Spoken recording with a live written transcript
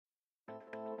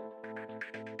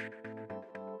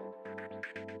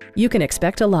You can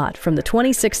expect a lot from the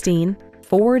 2016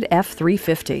 Ford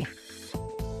F-350.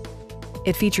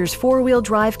 It features four-wheel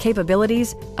drive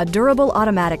capabilities, a durable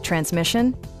automatic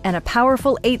transmission, and a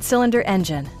powerful 8-cylinder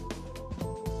engine.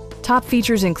 Top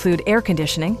features include air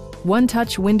conditioning,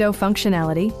 one-touch window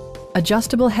functionality,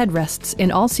 adjustable headrests in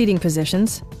all seating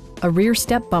positions, a rear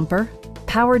step bumper,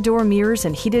 power door mirrors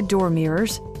and heated door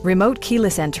mirrors, remote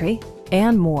keyless entry,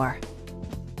 and more.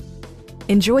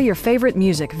 Enjoy your favorite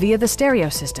music via the stereo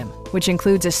system, which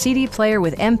includes a CD player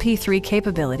with MP3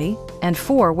 capability and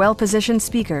 4 well-positioned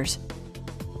speakers.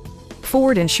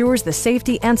 Ford ensures the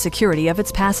safety and security of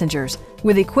its passengers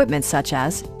with equipment such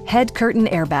as head curtain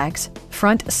airbags,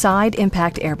 front side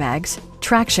impact airbags,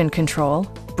 traction control,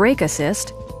 brake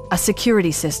assist, a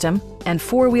security system, and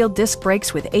 4-wheel disc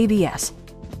brakes with ABS.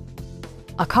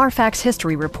 A Carfax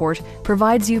history report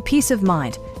provides you peace of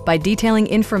mind by detailing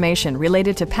information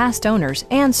related to past owners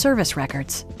and service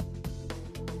records.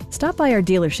 Stop by our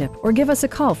dealership or give us a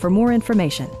call for more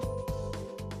information.